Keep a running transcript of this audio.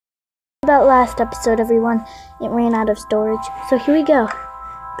about last episode, everyone. It ran out of storage. So here we go.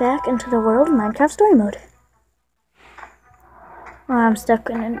 Back into the world of Minecraft story mode. Oh, I'm stuck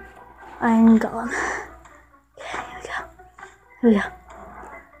in an iron golem. Okay, here we go. Here we go.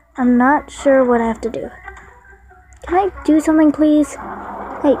 I'm not sure what I have to do. Can I do something, please?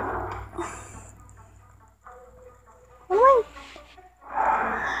 Hey. What am I...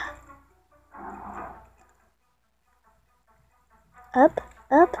 Up,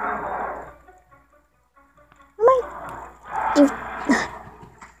 up. What am I...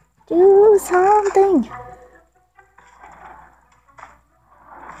 Do something.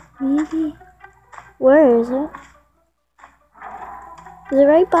 Maybe. Where is it? Is it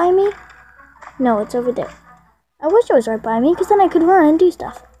right by me? No, it's over there. I wish it was right by me, because then I could run and do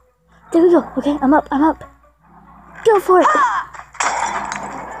stuff. There we go. Okay, I'm up, I'm up. Go for it.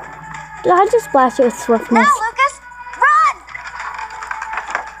 Did I just splash it with swiftness? Now, Lucas, run!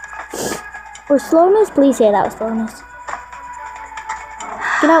 Or slowness? Please say that was slowness.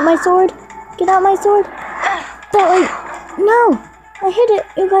 Get out my sword. Get out my sword. That way. No. I hit it.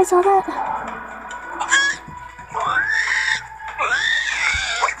 You guys saw that?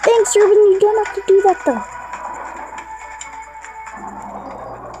 Thanks, Ruben. You don't have to do that, though.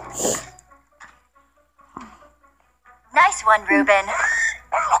 Nice one, Ruben.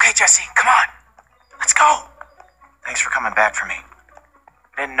 Okay, Jesse, come on. Let's go. Thanks for coming back for me.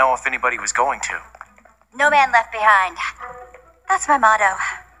 I didn't know if anybody was going to. No man left behind. That's my motto.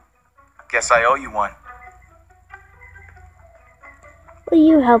 Guess I owe you one. Will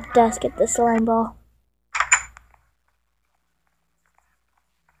you help Des get the slime ball?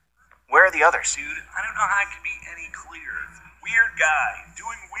 Where are the others? Dude, I don't know how I can be any clearer. Weird guy,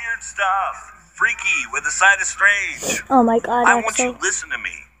 doing weird stuff. Freaky with a side of strange. Oh my god, I want you to listen to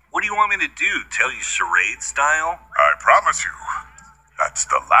me. What do you want me to do? Tell you charade style? I promise you, that's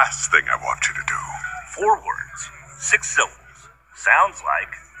the last thing I want you to do. 4 words, 6 syllables. Sounds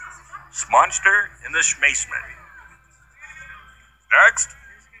like Smonster in the Schmasement. Next.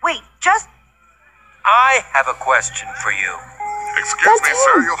 Wait, just... I have a question for you. Excuse me,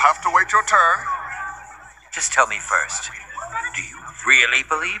 sir, you'll have to wait your turn. Just tell me first. Do you really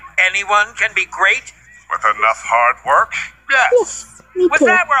believe anyone can be great? With enough hard work? Yes, me Was too.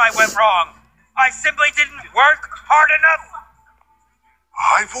 that where I went wrong? I simply didn't work hard enough.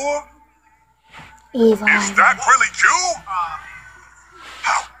 Ivor? Evil. Is that really you?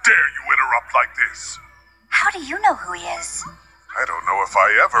 How dare you interrupt like this? How do you know who he is? I don't know if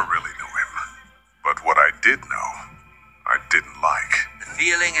I ever really knew him. But what I did know, I didn't like. The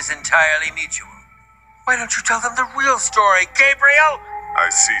feeling is entirely mutual. Why don't you tell them the real story, Gabriel? I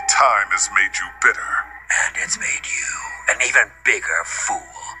see time has made you bitter. And it's made you an even bigger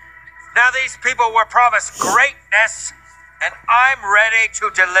fool. Now these people were promised greatness, and I'm ready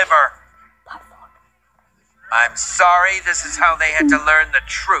to deliver. I'm sorry this is how they had to learn the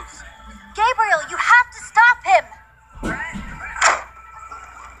truth. Gabriel, you have to stop him!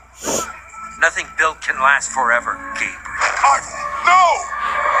 Nothing built can last forever, Gabriel. Ivor, no!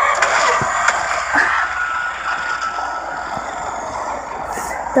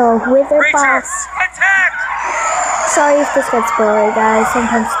 The Wither Creature, Boss. attack! Sorry if this gets spoilery, guys.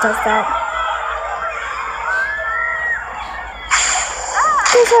 Sometimes it does that.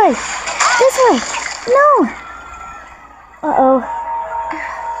 This way! This way! No! Uh-oh.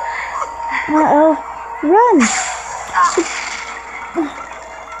 Uh-oh. Run!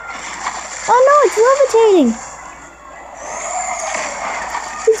 Oh no, it's levitating!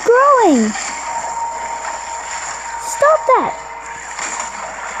 He's growing! Stop that!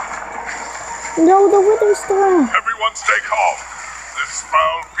 No, the Wither Storm! Everyone stay calm. This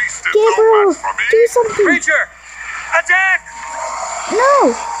foul beast is no Gabriel, match for me. do something! Creature, attack!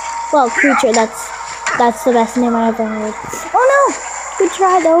 No! Well, creature, that's the best name I ever heard. Oh no! Good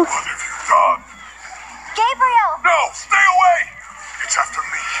try though. What have you done? Gabriel! No, stay away! It's after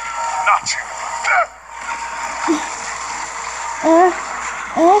me, not you.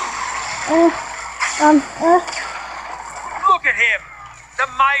 Look at him! The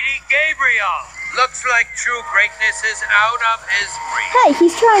mighty Gabriel! Looks like true greatness is out of his reach. Hey,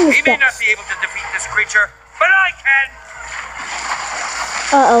 he's trying his He may not best. be able to defeat this creature, but I can!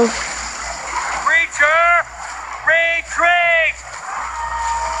 Uh-oh. Creature, retreat!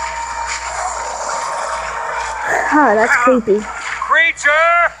 Oh, that's creepy.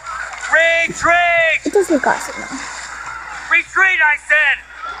 Creature, retreat! It does look awesome though. Retreat, I said!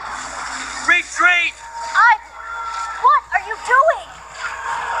 Retreat! What are you doing?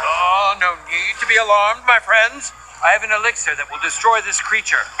 Oh, no need to be alarmed, my friends. I have an elixir that will destroy this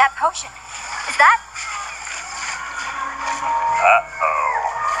creature. That potion. Is that...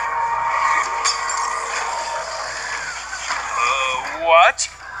 Uh-oh. What?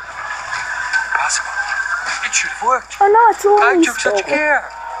 Impossible. It should have worked. Oh no, it's the one I we took stole. such care.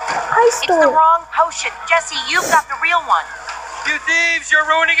 I It's stole the it. wrong potion. Jesse, you've got the real one. You thieves, you're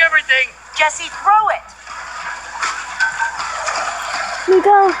ruining everything. Jesse, throw it. Here we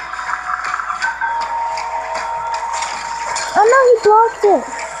go. Oh no, he blocked it.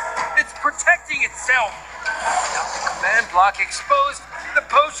 It's protecting itself. Now the command block exposed. The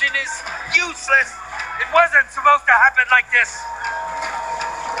potion is useless. It wasn't supposed to happen like this.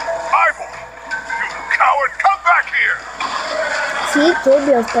 Ivor! You coward! Come back here! See,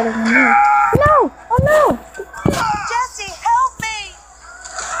 Gabriel's better than me. No! Oh no! Jesse, help me.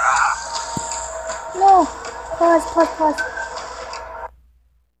 No! Pause, pause, pause.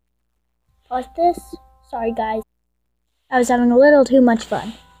 Pause this. Sorry, guys. I was having a little too much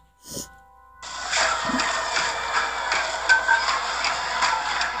fun.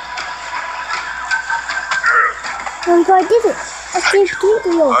 There we go, I did it! I saved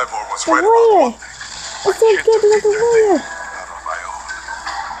Gabriel! Ivor was The right warrior! about one thing. I saved Gabriel the warrior! Not on my own.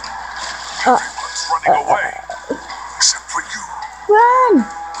 Everyone's running away. Except for you. Run!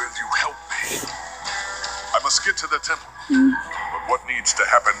 Will you help me? I must get to the temple. But what needs to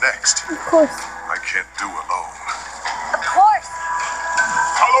happen next? Of course. I can't do alone. Of course.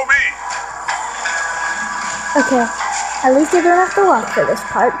 Follow me! Okay. At least I don't have to walk for this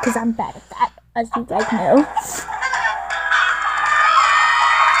part, because I'm bad at that, as you guys know.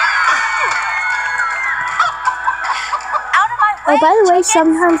 Out of my way. Oh, by the way,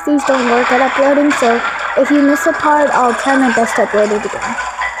 chicken. sometimes these don't work at uploading, so if you miss a part, I'll try my best to upload it again.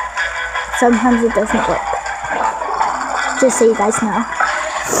 Sometimes it doesn't work. Just so you guys know.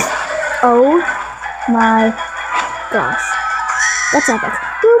 Oh my gosh. That's epic.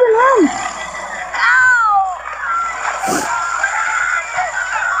 Ruben, run!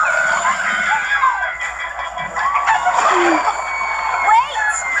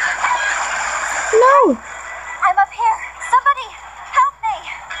 Wait! No! I'm up here. Somebody, help me.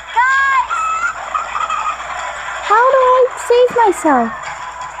 Guys! How do I save myself?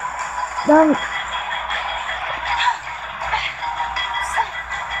 No.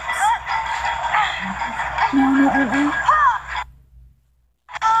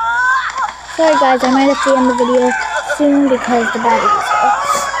 Sorry guys, I might have to end the video soon because the battery's low.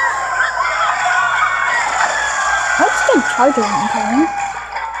 Let's get charger one time.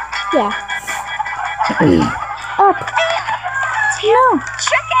 Yeah. Up. No,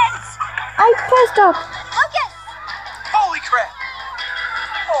 Chickens! I pressed up. Lucas! Holy crap!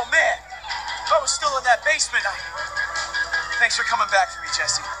 Oh man, I was still in that basement. Thanks for coming back for me,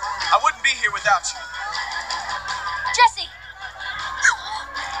 Jesse. I wouldn't be here without you. Jesse!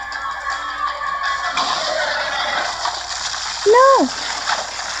 No.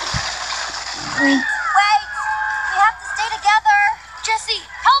 Wait! We have to stay together. Jesse,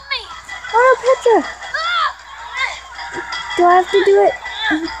 help me! Oh, Petra. Do I have to do it?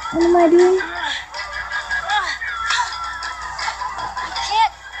 What am I doing? You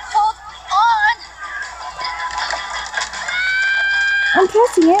can't hold on. I'm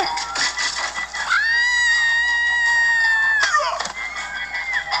pressing it.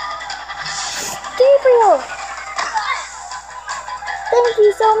 Gabriel! Thank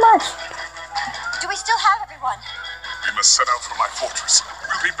you so much. Do we still have everyone? We must set out for my fortress.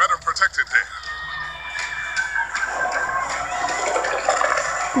 We'll be better protected there.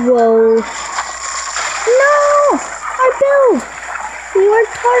 Whoa. No! I build! We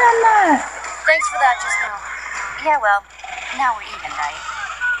worked hard on that. Thanks for that just now. Yeah, well, now we're even, right?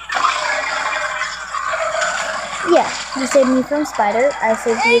 Yeah, you saved me from Spider. I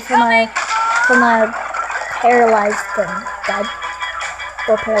saved you from a paralyzed thing. God.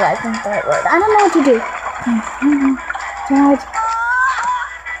 Well, paralyzed isn't the right word. I don't know what to do. Dad.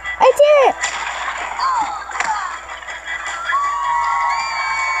 I did it!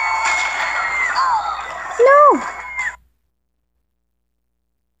 No!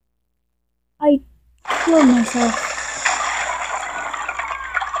 I killed myself.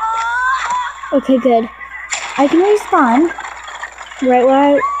 Okay, good. I can respawn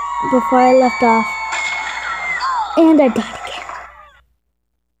right before I left off. And I died again.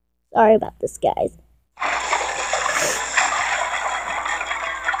 Sorry about this, guys.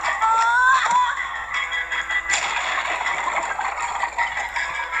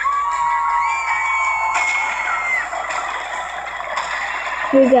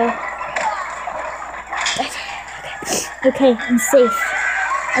 Here we go. Okay, I'm safe.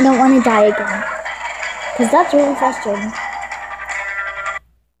 I don't want to die again. Because that's really frustrating.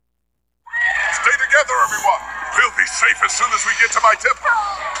 Stay together, everyone. We'll be safe as soon as we get to my temple.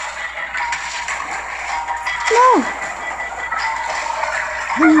 No!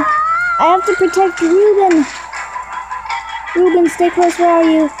 I have to protect Ruben. Ruben, stay close. Where are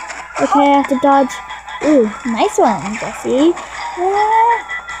you? Okay, I have to dodge. Ooh, nice one, Jesse.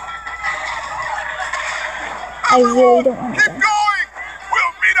 I really don't want to Keep go. going!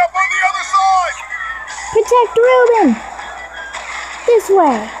 We'll meet up on the other side! Protect Ruben! This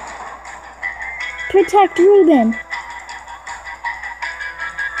way! Protect Ruben!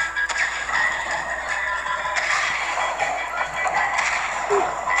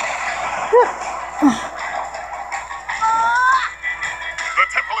 The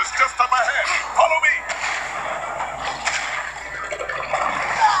temple is just up ahead. Follow me!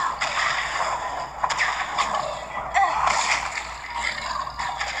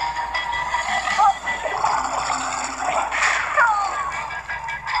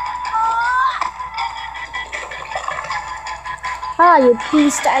 Ah, you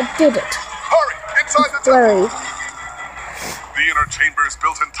beast, I did it. Hurry! Inside the temple! Flurry. The inner chamber is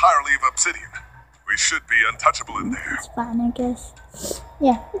built entirely of obsidian. We should be untouchable in there. It's fine, I guess.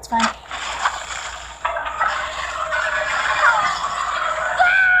 Yeah, it's fine.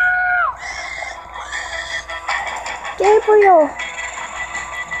 Gabriel!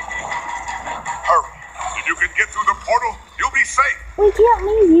 Hurry! If you can get through the portal, you'll be safe! We can't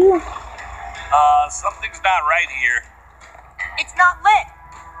leave you. Something's not right here. It's not lit.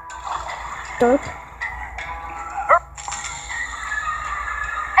 Derp.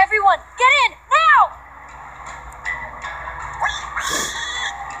 Everyone, get in now!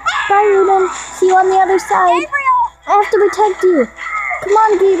 Bye, Ruben. See you on the other side. Gabriel! I have to protect you. Come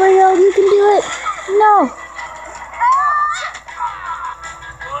on, Gabriel. You can do it. No.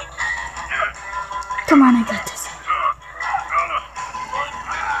 Come on, I got this.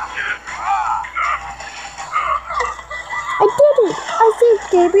 I did it. I saved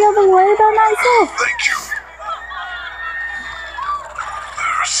Gabriel. Don't worry about myself. Thank you.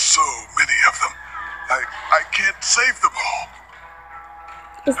 There are so many of them. I can't save them all.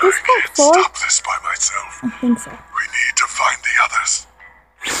 Is this I part can't 4? stop this by myself. I think so. We need to find the others.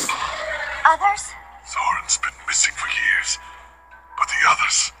 Others? Thorin's been missing for years. But the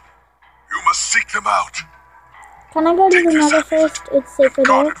others, you must seek them out. Can I go to Take the this nether amulet first? It's safer and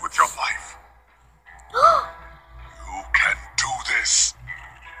guard there. it with your life. You can do this.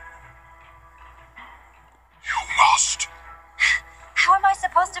 You must. How am I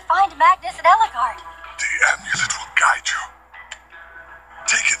supposed to find Magnus and Eligard? The amulet will guide you.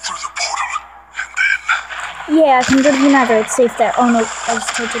 Take it through the portal, and then Yeah, I can go to the nether. It's safe there. Oh no, I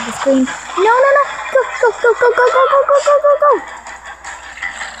just tilted the screen. No, no, no. Go, go, go, go, go, go, go, go, go, go, go.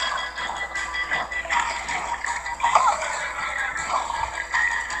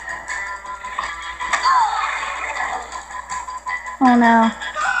 Oh no.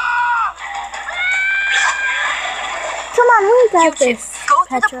 Come on, we got You two, this. go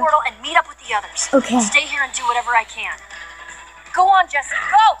through the Petra. portal and meet up with the others. Okay. Stay here and do whatever I can. Go on, Jesse,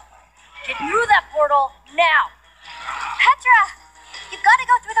 go! Get through that portal now! Petra! You've got to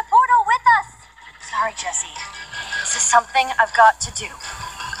go through the portal with us! Sorry, Jesse. This is something I've got to do.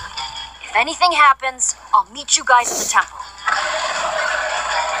 If anything happens, I'll meet you guys at the temple.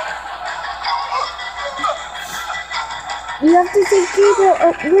 You have to say Gabriel.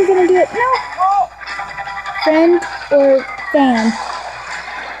 Oh, we're gonna do it. No. Friend or fan?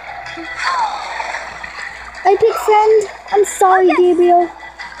 I pick friend. I'm sorry, Gabriel.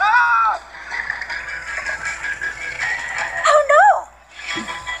 Oh no!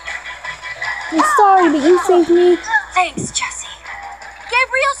 I'm sorry, but you saved me. Thanks, Jesse.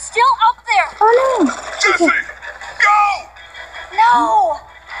 Gabriel's still up there! Oh no. Jesse, go! No!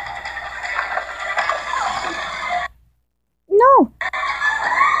 No.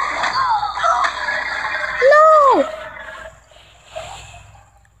 No.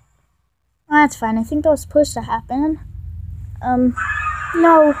 Oh, that's fine. I think that was supposed to happen.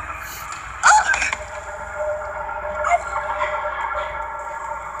 No.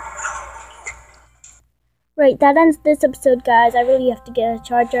 Right, that ends this episode, guys. I really have to get a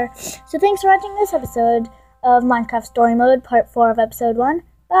charger. So thanks for watching this episode of Minecraft Story Mode, Part 4 of Episode 1.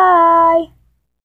 Bye!